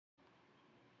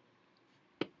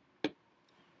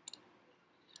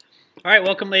All right,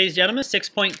 welcome ladies and gentlemen.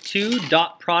 6.2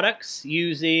 dot products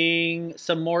using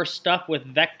some more stuff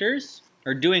with vectors,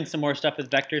 or doing some more stuff with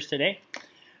vectors today.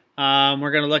 We're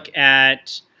going to look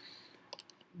at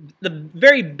the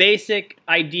very basic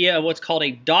idea of what's called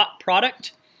a dot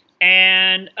product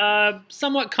and a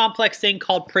somewhat complex thing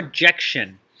called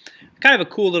projection. Kind of a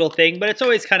cool little thing, but it's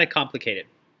always kind of complicated.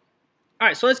 All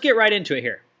right, so let's get right into it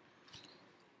here.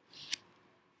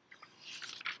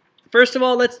 First of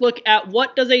all, let's look at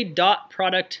what does a dot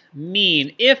product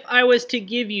mean. If I was to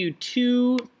give you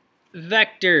two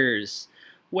vectors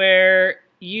where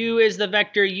u is the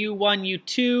vector u1,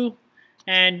 u2,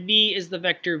 and v is the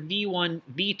vector v1,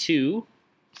 v2,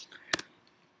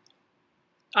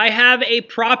 I have a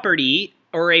property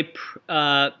or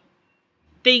a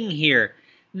thing here.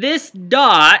 This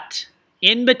dot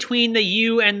in between the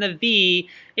u and the v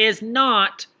is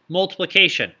not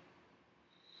multiplication.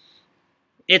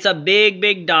 It's a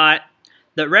big dot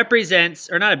that represents,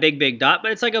 or not a big dot,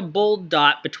 but it's like a bold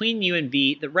dot between u and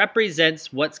v that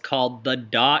represents what's called the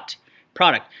dot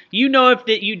product. You know if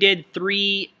that you did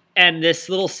 3 and this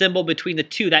little symbol between the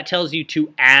two, that tells you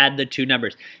to add the two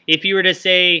numbers. If you were to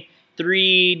say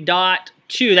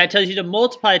 3.2, that tells you to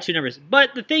multiply the two numbers.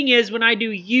 But the thing is, when I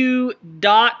do u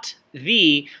dot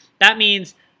v, that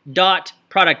means dot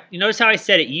product. You notice how I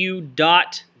said it, u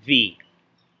dot v.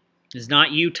 It's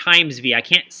not u times v. I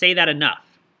can't say that enough.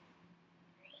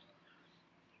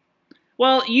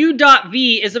 Well, u dot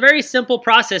v is a very simple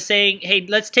process saying, hey,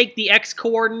 let's take the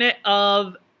x-coordinate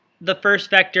of the first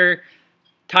vector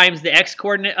times the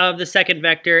x-coordinate of the second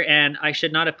vector, and I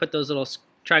should not have put those little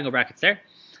triangle brackets there.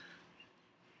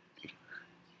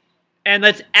 And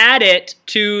let's add it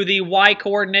to the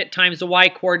y-coordinate times the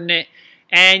y-coordinate,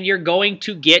 and you're going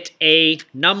to get a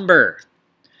number.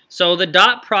 So the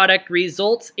dot product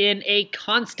results in a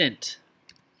constant.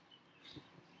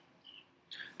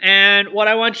 And what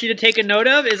I want you to take a note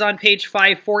of is on page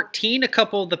 514, a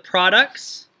couple of the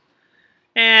products.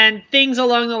 And things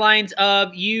along the lines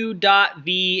of u dot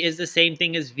v is the same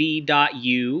thing as v dot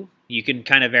u. You can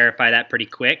kind of verify that pretty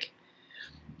quick.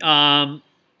 One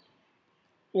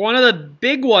of the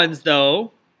big ones,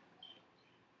 though,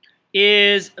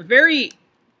 is a very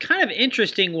kind of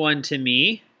interesting one to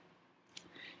me.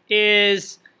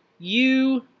 Is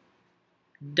u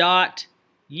dot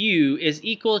u is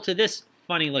equal to this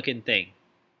funny looking thing.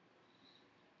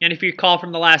 And if you recall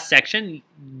from the last section,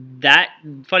 that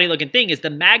funny looking thing is the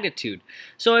magnitude.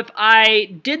 So if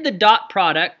I did the dot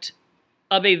product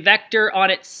of a vector on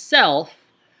itself,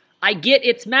 I get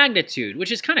its magnitude,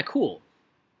 which is kind of cool.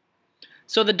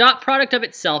 So the dot product of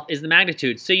itself is the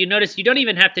magnitude. So you notice you don't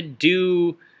even have to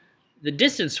do the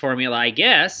distance formula, I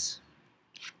guess.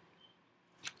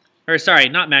 Or sorry,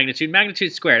 not magnitude,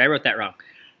 magnitude squared. I wrote that wrong.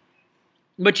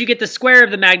 But you get the square of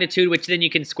the magnitude, which then you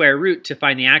can square root to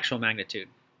find the actual magnitude.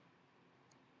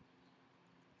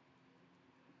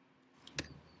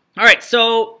 All right,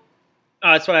 so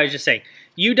that's what I was just saying.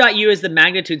 U dot u is the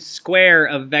magnitude square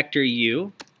of vector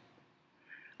u.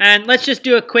 And let's just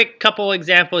do a quick couple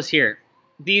examples here.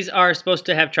 These are supposed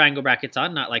to have triangle brackets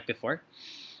on, not like before.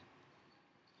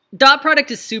 Dot product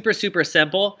is super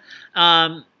simple.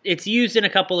 It's used in a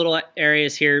couple little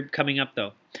areas here coming up,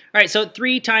 though. All right, so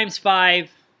 3 times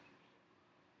 5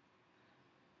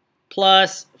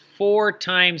 plus 4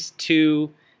 times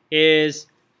 2 is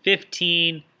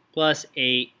 15 plus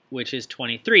 8, which is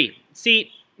 23.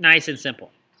 See, nice and simple.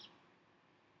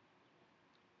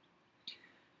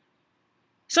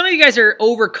 Some of you guys are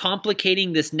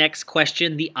overcomplicating this next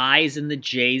question, the i's and the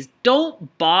j's.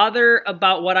 Don't bother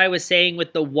about what I was saying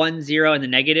with the 1, 0 and the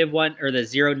negative 1, or the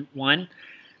 0, 1.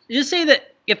 Just say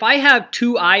that if I have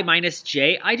 2i minus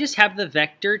j, I just have the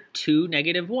vector 2,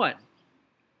 negative 1.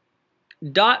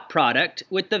 Dot product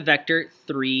with the vector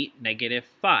 3, negative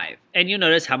 5. And you'll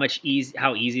notice how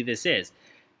easy this is.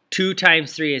 2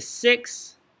 times 3 is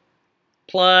 6,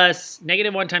 plus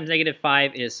negative 1 times negative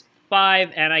 5 is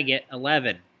 5, and I get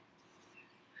 11.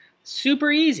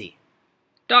 Super easy.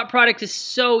 Dot product is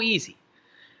so easy.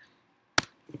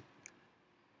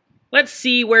 Let's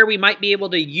see where we might be able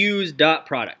to use dot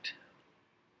product.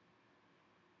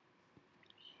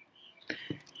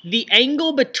 The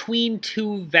angle between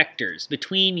two vectors,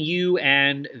 between u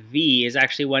and v, is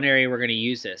actually one area we're going to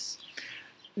use this.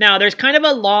 Now, there's kind of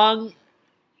a long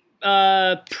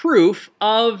proof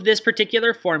of this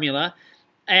particular formula,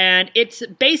 and it's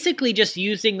basically just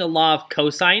using the law of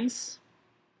cosines.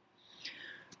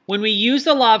 When we use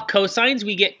the law of cosines,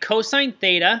 we get cosine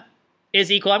theta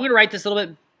is equal, I'm going to write this a little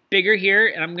bit bigger here,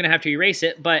 and I'm going to have to erase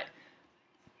it, but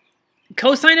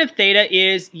cosine of theta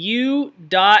is u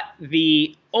dot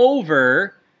v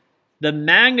over the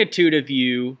magnitude of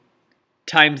u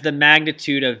times the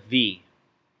magnitude of v.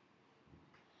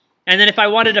 And then if I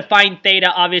wanted to find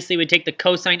theta, obviously we'd take the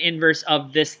cosine inverse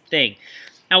of this thing.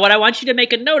 Now what I want you to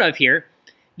make a note of here,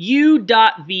 u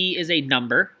dot v is a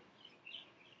number,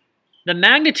 the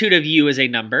magnitude of u is a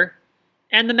number,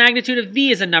 and the magnitude of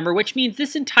v is a number, which means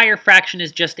this entire fraction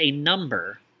is just a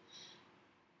number.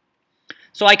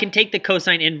 So I can take the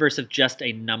cosine inverse of just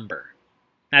a number.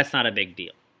 That's not a big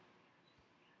deal.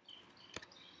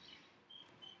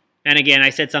 And again, I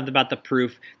said something about the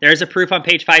proof. There's a proof on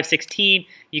page 516.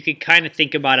 You could kind of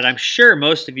think about it. I'm sure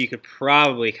most of you could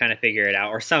probably kind of figure it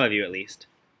out, or some of you at least.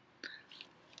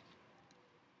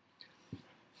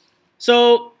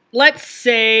 So let's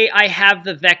say I have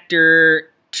the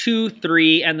vector 2,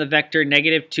 3 and the vector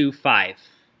negative 2, 5.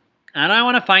 And I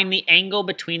want to find the angle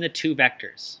between the two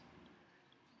vectors.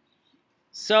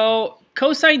 So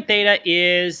cosine theta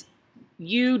is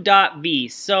u dot v.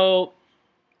 So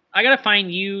I got to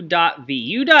find u dot v.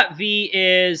 U dot v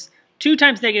is 2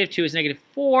 times negative 2 is negative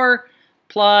 4,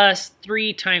 plus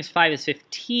 3 times 5 is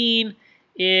 15,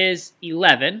 is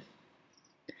 11.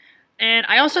 And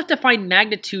I also have to find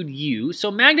magnitude u.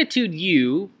 So magnitude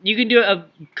u, you can do it a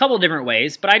couple different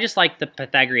ways, but I just like the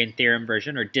Pythagorean theorem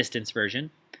version or distance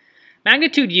version.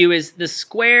 Magnitude u is the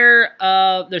square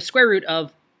root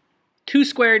of 2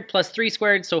 squared plus 3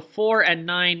 squared, so 4 and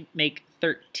 9 make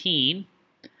 13.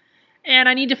 And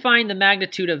I need to find the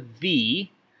magnitude of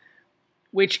v,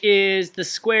 which is the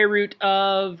square root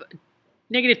of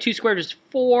negative 2 squared is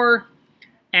 4,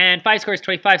 and 5 squared is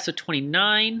 25, so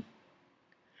 29.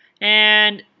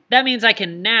 And that means I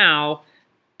can now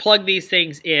plug these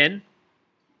things in.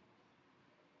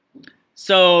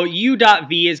 So u dot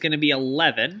v is going to be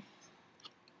 11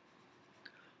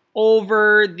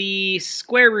 over the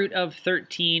square root of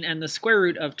 13 and the square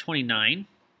root of 29.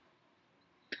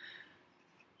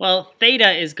 Well,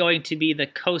 theta is going to be the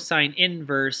cosine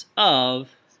inverse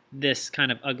of this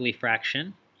kind of ugly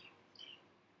fraction.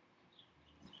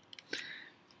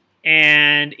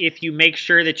 And if you make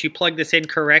sure that you plug this in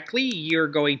correctly, you're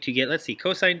going to get, let's see,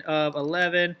 cosine of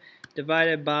 11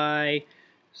 divided by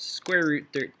square root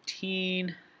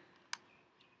 13,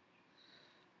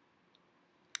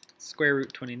 square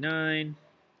root 29,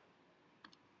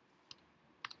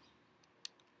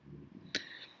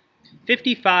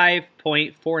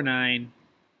 55.49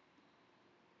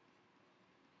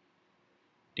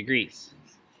 degrees.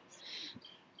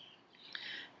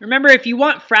 Remember, if you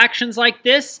want fractions like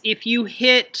this, if you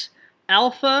hit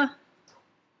alpha,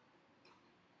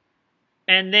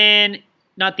 and then,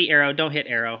 not the arrow, don't hit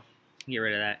arrow, get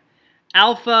rid of that.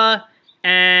 Alpha,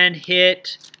 and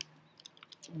hit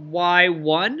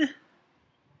y1.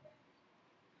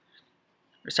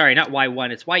 Sorry, not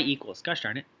y1, it's y equals, gosh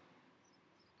darn it.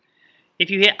 If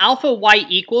you hit alpha y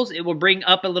equals, it will bring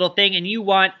up a little thing, and you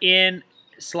want n/d.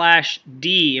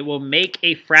 It will make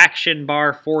a fraction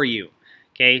bar for you.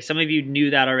 Okay, some of you knew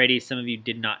that already, some of you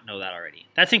did not know that already.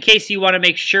 That's in case you want to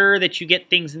make sure that you get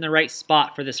things in the right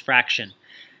spot for this fraction.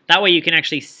 That way you can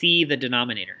actually see the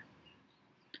denominator.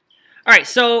 All right,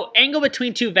 so angle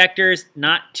between two vectors,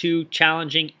 not too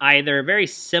challenging either. Very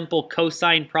simple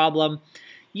cosine problem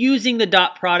using the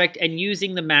dot product and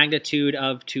using the magnitude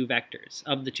of two vectors,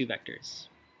 of the two vectors.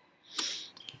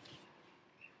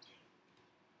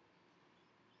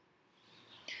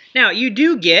 Now, you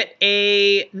do get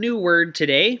a new word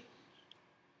today,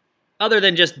 other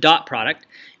than just dot product.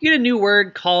 You get a new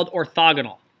word called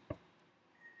orthogonal.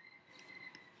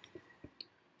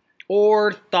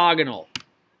 Orthogonal.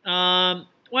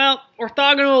 Well,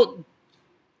 orthogonal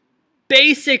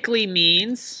basically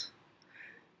means,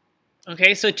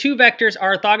 okay, so two vectors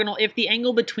are orthogonal if the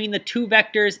angle between the two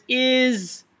vectors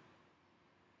is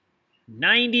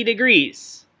 90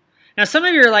 degrees. Now, some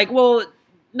of you are like, well,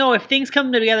 no, if things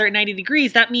come together at 90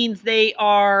 degrees, that means they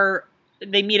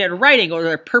meet at a right angle, or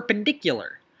they're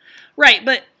perpendicular. Right,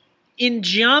 but in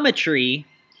geometry,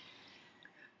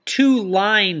 two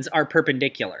lines are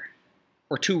perpendicular,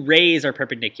 or two rays are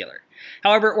perpendicular.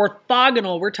 However,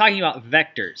 orthogonal, we're talking about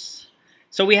vectors.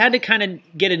 So we had to kind of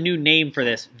get a new name for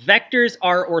this. Vectors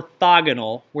are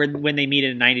orthogonal when they meet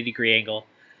at a 90-degree angle.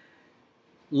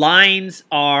 Lines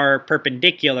are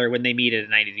perpendicular when they meet at a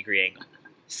 90-degree angle.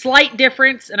 Slight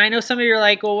difference, and I know some of you are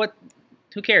like, well, what?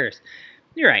 Who cares?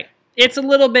 You're right. It's a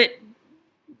little bit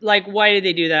like, why did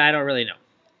they do that? I don't really know.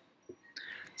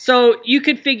 So you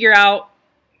could figure out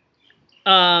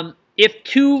if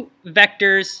two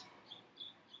vectors,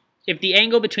 if the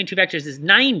angle between two vectors is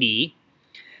 90,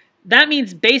 that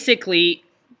means basically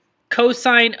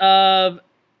cosine of,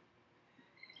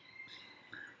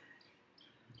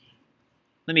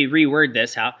 let me reword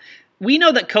this. How? We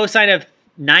know that cosine of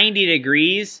 90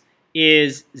 degrees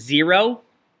is 0,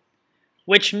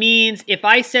 which means if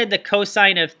I said the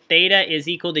cosine of theta is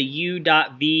equal to u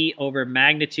dot v over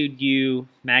magnitude u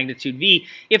magnitude v,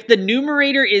 if the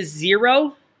numerator is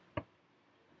 0,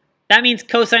 that means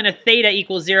cosine of theta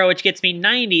equals 0, which gets me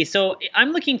 90. So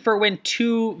I'm looking for when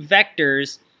two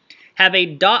vectors have a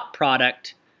dot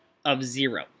product of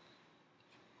 0.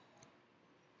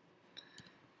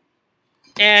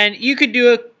 And you could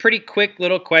do a pretty quick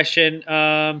little question.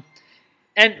 And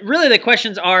really the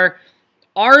questions are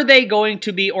they going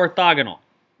to be orthogonal?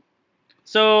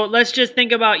 So let's just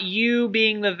think about u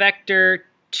being the vector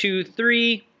 2,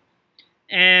 3,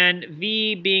 and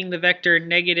v being the vector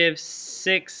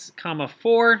 -6,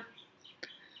 4.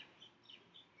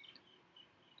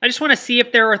 I just want to see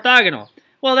if they're orthogonal.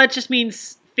 Well, that just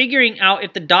means figuring out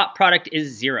if the dot product is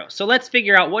 0. So let's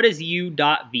figure out what is u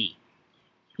dot v.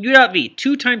 U dot v,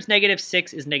 2 times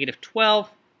 -6 is -12.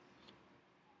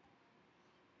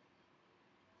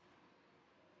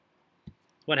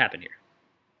 What happened here?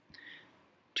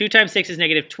 2 times 6 is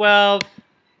 -12.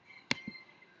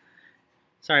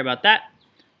 Sorry about that.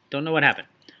 Don't know what happened.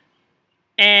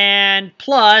 And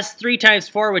plus 3 times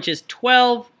 4, which is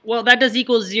 12. Well, that does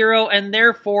equal 0, and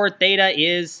therefore theta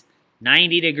is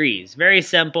 90 degrees. Very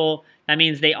simple. That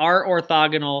means they are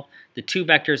orthogonal. The two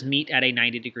vectors meet at a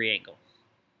 90-degree angle.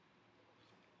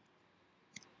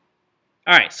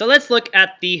 All right, so let's look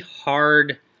at the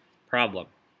hard problem.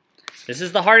 This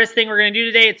is the hardest thing we're going to do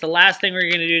today. It's the last thing we're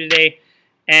going to do today,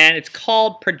 and it's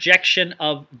called projection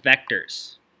of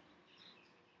vectors.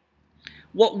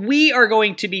 What we are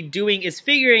going to be doing is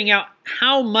figuring out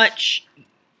how much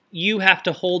you have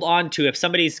to hold on to if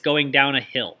somebody's going down a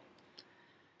hill.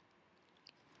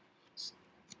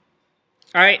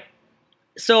 All right,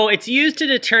 so it's used to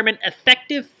determine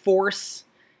effective force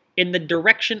in the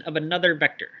direction of another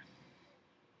vector.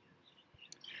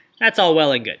 That's all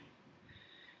well and good.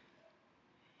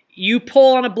 You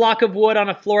pull on a block of wood on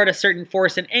a floor at a certain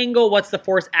force and angle. What's the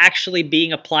force actually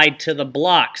being applied to the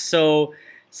block? So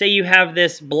say you have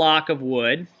this block of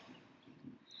wood,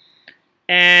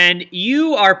 and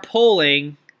you are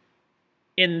pulling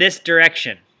in this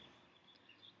direction.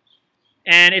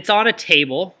 And it's on a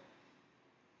table.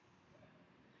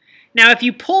 Now, if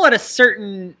you pull at a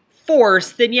certain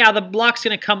force, then yeah, the block's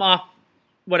going to come off,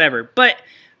 whatever. But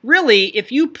really,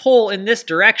 if you pull in this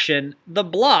direction, the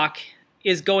block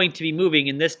is going to be moving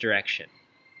in this direction.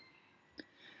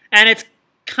 And it's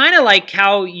kind of like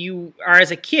how you are as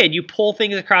a kid. You pull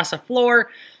things across a floor.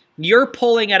 You're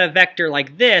pulling at a vector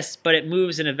like this, but it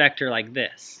moves in a vector like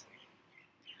this.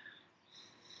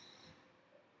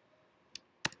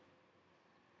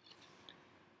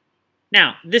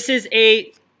 Now, this is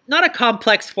not a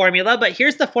complex formula, but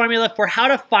here's the formula for how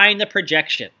to find the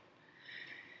projection.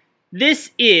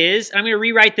 This is, I'm going to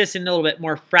rewrite this in a little bit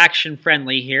more fraction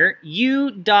friendly here,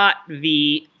 u dot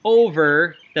v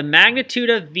over the magnitude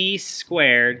of v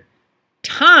squared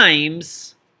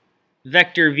times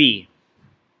vector v.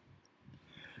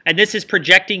 And this is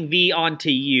projecting v onto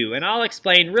u. And I'll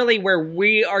explain really where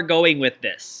we are going with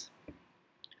this.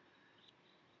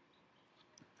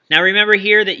 Now remember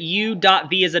here that u dot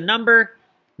v is a number,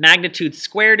 magnitude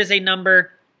squared is a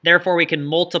number, therefore we can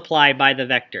multiply by the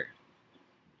vector.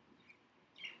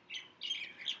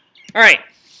 All right,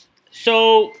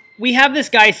 so we have this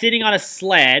guy sitting on a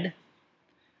sled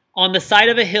on the side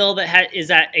of a hill that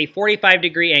is at a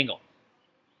 45-degree angle.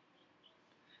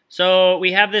 So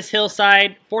we have this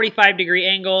hillside, 45-degree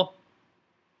angle.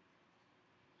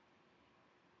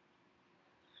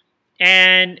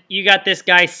 And you got this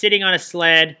guy sitting on a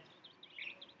sled.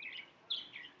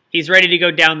 He's ready to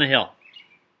go down the hill.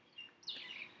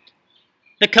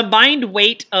 The combined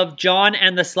weight of John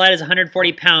and the sled is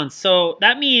 140 pounds. So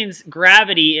that means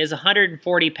gravity is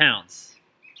 140 pounds.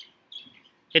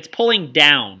 It's pulling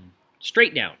down,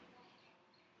 straight down.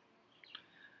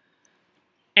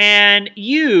 And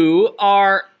you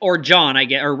are, or John, I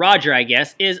guess, or Roger, I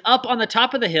guess, is up on the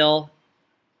top of the hill,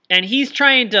 and he's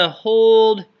trying to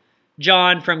hold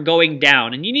John from going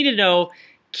down. And you need to know,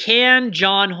 can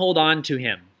John hold on to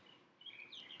him?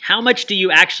 How much do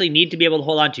you actually need to be able to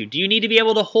hold on to? Do you need to be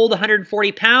able to hold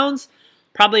 140 pounds?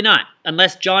 Probably not,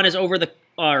 unless John is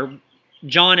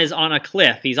John is on a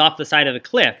cliff. He's off the side of a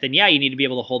cliff. Then yeah, you need to be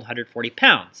able to hold 140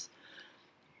 pounds.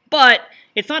 But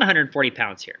it's not 140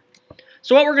 pounds here.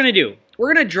 So what we're going to do,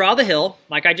 we're going to draw the hill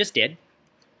like I just did.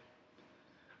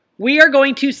 We are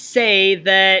going to say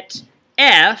that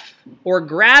F, or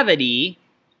gravity,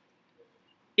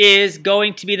 is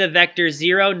going to be the vector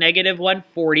 0,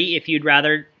 -140, if you'd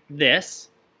rather this,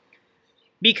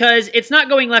 because it's not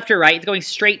going left or right, it's going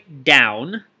straight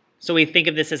down, so we think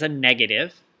of this as a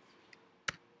negative.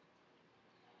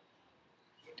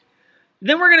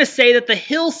 Then we're going to say that the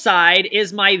hillside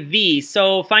is my V,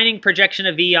 so finding projection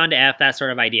of V onto F, that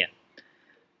sort of idea.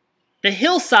 The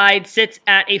hillside sits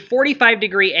at a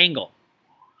 45-degree angle.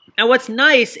 And what's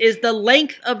nice is the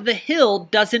length of the hill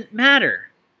doesn't matter.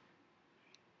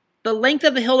 The length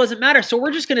of the hill doesn't matter, so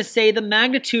we're just going to say the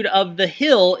magnitude of the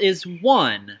hill is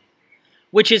 1,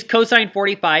 which is cosine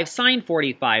 45, sine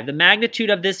 45. The magnitude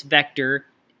of this vector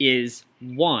is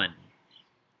 1.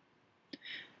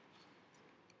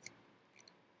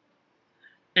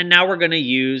 And now we're going to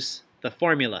use the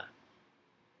formula.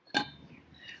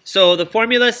 So the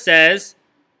formula says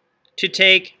to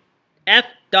take f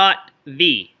dot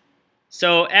v.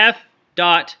 So f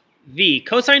dot v.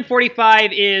 Cosine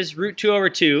 45 is root 2 over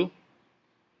 2.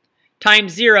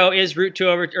 Times 0 is root 2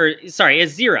 over,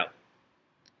 is 0.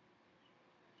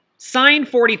 Sine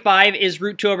 45 is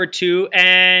root 2 over 2,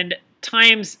 and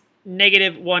times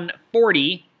negative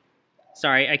 140.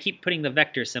 Sorry, I keep putting the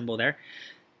vector symbol there.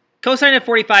 Cosine of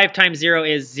 45 times 0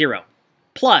 is 0.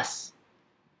 Plus,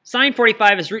 sine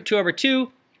 45 is root 2 over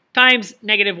 2 times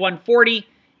negative 140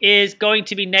 is going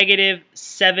to be negative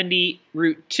 70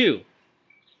 root 2.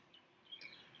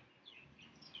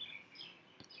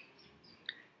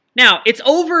 Now, it's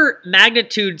over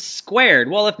magnitude squared.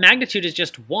 Well, if magnitude is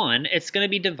just 1, it's going to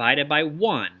be divided by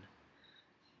 1.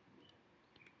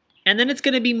 And then it's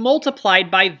going to be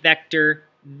multiplied by vector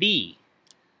v.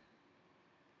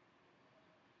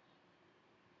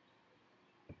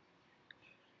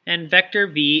 And vector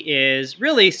v is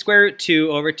really square root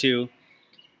 2 over 2,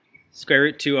 square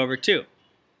root 2 over 2.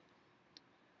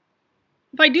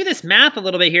 If I do this math a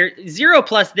little bit here, 0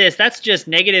 plus this, that's just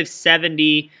negative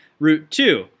 70 root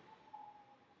 2.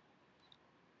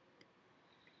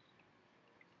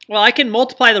 Well, I can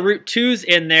multiply the root 2's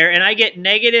in there, and I get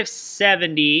negative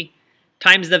 70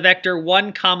 times the vector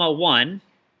 1, comma 1.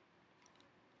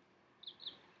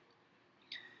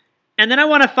 And then I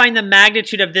want to find the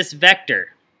magnitude of this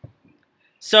vector.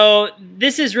 So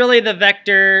this is really the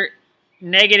vector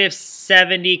negative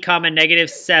 70, comma negative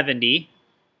 70.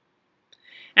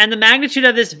 And the magnitude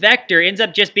of this vector ends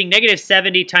up just being negative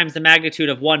 70 times the magnitude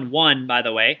of 1, 1, by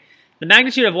the way. The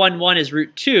magnitude of 1, 1 is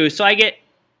root 2, so I get,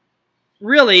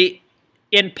 really,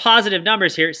 in positive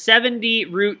numbers here, 70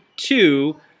 root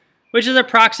 2, which is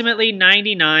approximately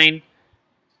 99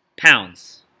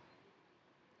 pounds.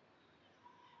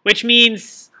 Which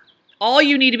means all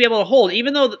you need to be able to hold,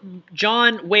 even though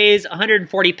John weighs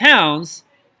 140 pounds,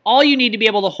 all you need to be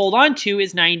able to hold on to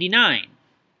is 99.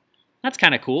 That's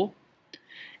kind of cool.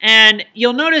 And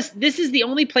you'll notice this is the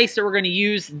only place that we're going to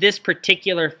use this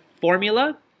particular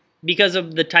formula because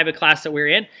of the type of class that we're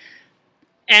in.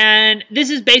 And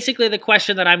this is basically the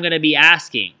question that I'm going to be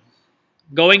asking.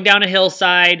 Going down a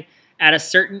hillside at a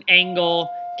certain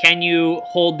angle, can you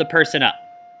hold the person up?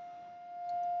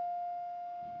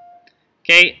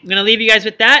 Okay, I'm going to leave you guys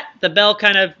with that. The bell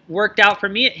kind of worked out for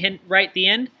me. It hit right at the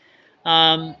end.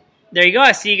 There you go.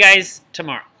 I'll see you guys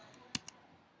tomorrow.